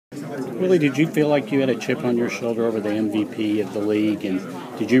Willie, did you feel like you had a chip on your shoulder over the MVP of the league, and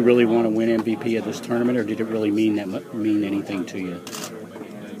did you really want to win MVP of this tournament, or did it really mean anything to you?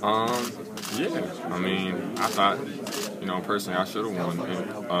 Yeah. I mean, I thought, personally, I should have won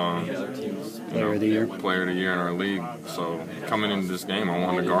Player of the Year. Player of the Year in our league. So coming into this game, I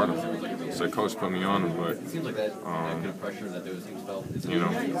wanted to guard him. So coach put me on him, but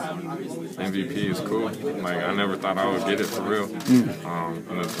MVP is cool. Like, I never thought I would get it for real.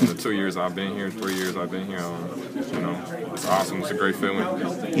 In the 2 years I've been here, 3 years I've been here, it's awesome. It's a great feeling.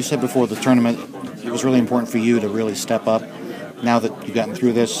 You said before the tournament it was really important for you to really step up. Now that you've gotten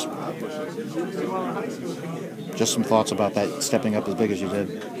through this, just some thoughts about that, stepping up as big as you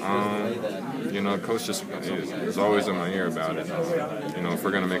did. Coach just is always in my ear about it. If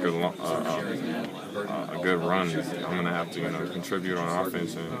we're going to make a good run, I'm going to have to, contribute on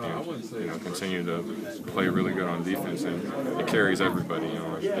offense and continue to play really good on defense. And it carries everybody,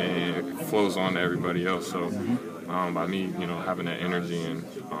 and it flows on to everybody else. So by me, having that energy and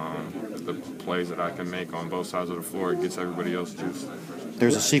the plays that I can make on both sides of the floor, it gets everybody else juiced.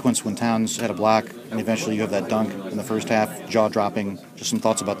 There's a sequence when Towns had a block, and eventually you have that dunk in the first half, jaw-dropping. Just some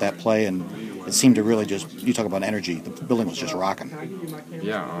thoughts about that play, and it seemed to really just, you talk about energy, the building was just rocking.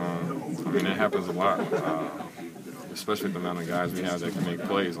 Yeah, it happens a lot, especially the amount of guys we have that can make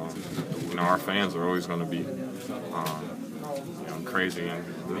plays. Our fans are always going to be crazy, and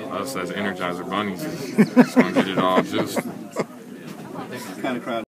us as Energizer Bunnies is going to get it all juiced. Kind of crowd.